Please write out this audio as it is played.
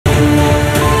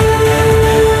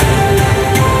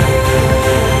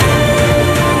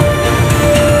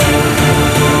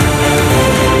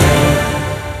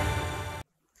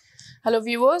Hello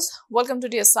viewers, welcome to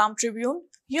the Assam Tribune.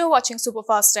 You're watching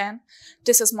Superfast 10.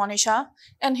 This is Monisha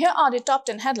and here are the top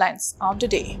 10 headlines of the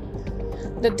day.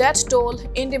 The death toll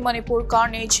in the Manipur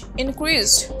carnage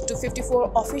increased to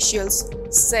 54 officials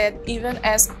said, even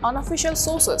as unofficial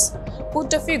sources put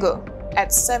the figure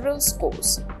at several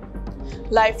scores.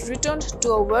 Life returned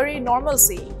to a very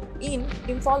normalcy in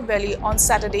Imphal Valley on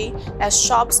Saturday as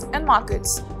shops and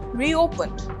markets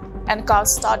reopened and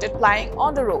cars started plying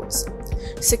on the roads.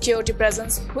 Security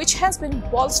presence, which has been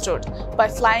bolstered by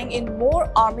flying in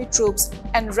more army troops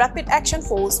and rapid action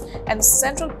force and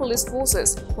central police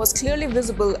forces, was clearly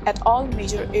visible at all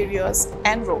major areas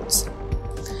and roads.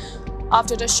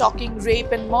 After the shocking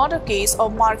rape and murder case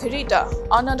of Margarita,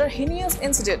 another heinous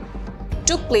incident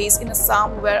took place in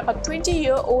Assam where a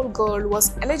 20-year-old girl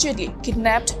was allegedly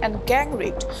kidnapped and gang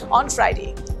raped on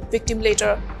Friday. Victim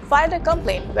later filed a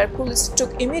complaint where police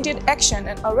took immediate action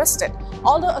and arrested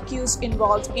all the accused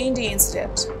involved in the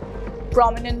incident.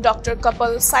 Prominent doctor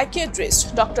couple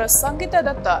psychiatrist Dr. Sangeeta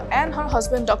Datta and her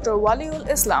husband Dr. Waliul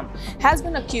Islam has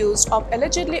been accused of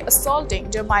allegedly assaulting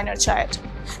their minor child.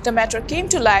 The matter came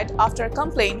to light after a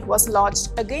complaint was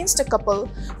lodged against the couple,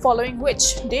 following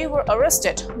which they were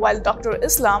arrested, while Dr.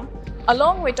 Islam,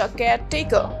 along with a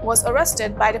caretaker, was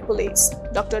arrested by the police.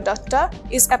 Dr. Datta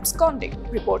is absconding,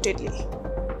 reportedly.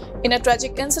 In a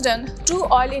tragic incident, 2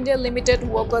 Oil India Limited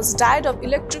workers died of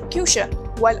electrocution,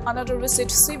 while another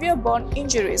received severe burn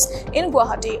injuries in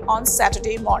Guwahati on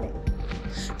Saturday morning.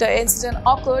 The incident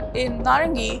occurred in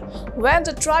Narangi, where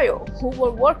the trio, who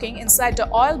were working inside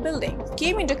the oil building,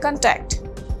 came into contact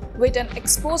with an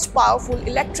exposed powerful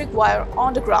electric wire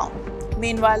on the ground.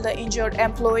 Meanwhile, the injured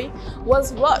employee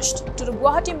was rushed to the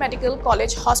Guwahati Medical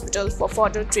College Hospital for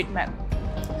further treatment.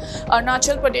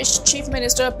 Arunachal Pradesh Chief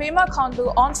Minister Pema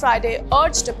Khandu on Friday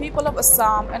urged the people of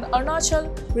Assam and Arunachal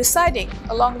residing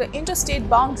along the interstate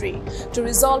boundary to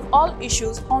resolve all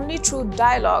issues only through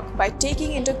dialogue by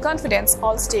taking into confidence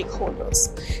all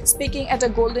stakeholders. Speaking at a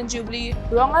Golden Jubilee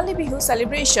Rongali Bihu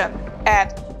celebration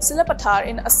at Silapathar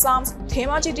in Assam's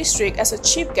Dhemaji district as a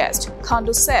chief guest,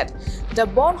 Khandu said the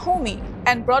bonhomie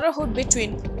and brotherhood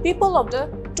between people of the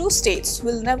two states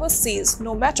will never cease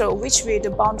no matter which way the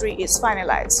boundary is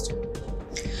finalized.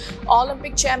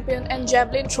 Olympic champion and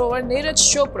javelin thrower Neeraj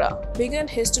Chopra began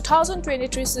his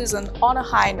 2023 season on a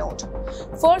high note.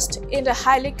 First in the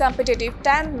highly competitive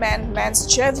 10-man men's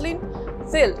javelin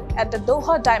field at the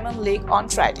Doha Diamond League on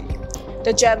Friday.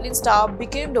 The javelin star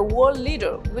became the world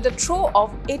leader with a throw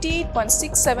of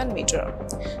 88.67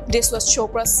 meters. This was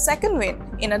Chopra's second win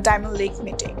in a Diamond League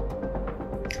meeting.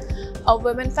 A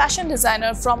women fashion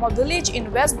designer from a village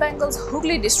in West Bengal's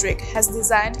Hooghly district has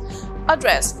designed a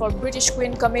dress for British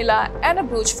Queen Camilla and a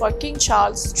brooch for King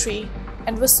Charles III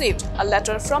and received a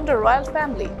letter from the royal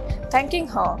family thanking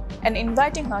her and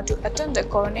inviting her to attend the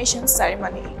coronation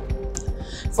ceremony.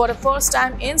 For the first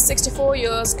time in 64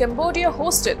 years, Cambodia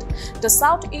hosted the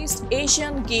Southeast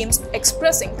Asian Games,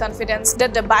 expressing confidence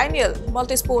that the biennial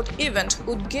multi-sport event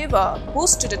would give a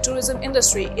boost to the tourism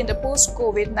industry in the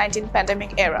post-COVID-19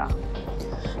 pandemic era.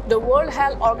 The World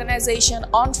Health Organization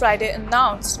on Friday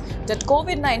announced that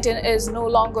COVID-19 is no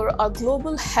longer a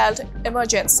global health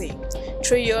emergency,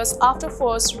 3 years after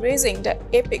first raising the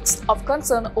apex of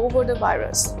concern over the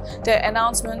virus. The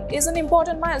announcement is an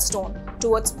important milestone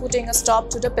towards putting a stop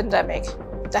to the pandemic.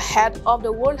 The head of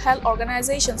the World Health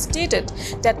Organization stated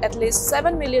that at least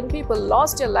 7 million people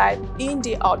lost their lives in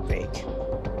the outbreak.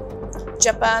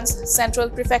 Japan's central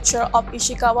prefecture of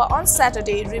Ishikawa on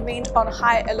Saturday remained on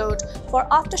high alert for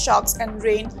aftershocks and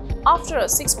rain after a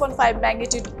 6.5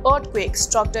 magnitude earthquake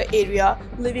struck the area,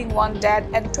 leaving 1 dead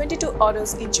and 22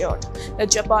 others injured. The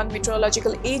Japan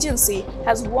Meteorological Agency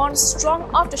has warned strong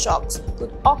aftershocks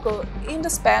could occur in the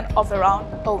span of around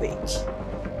a week.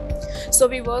 So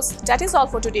viewers, that is all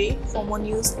for today. For more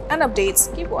news and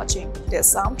updates, keep watching the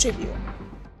Assam Tribune.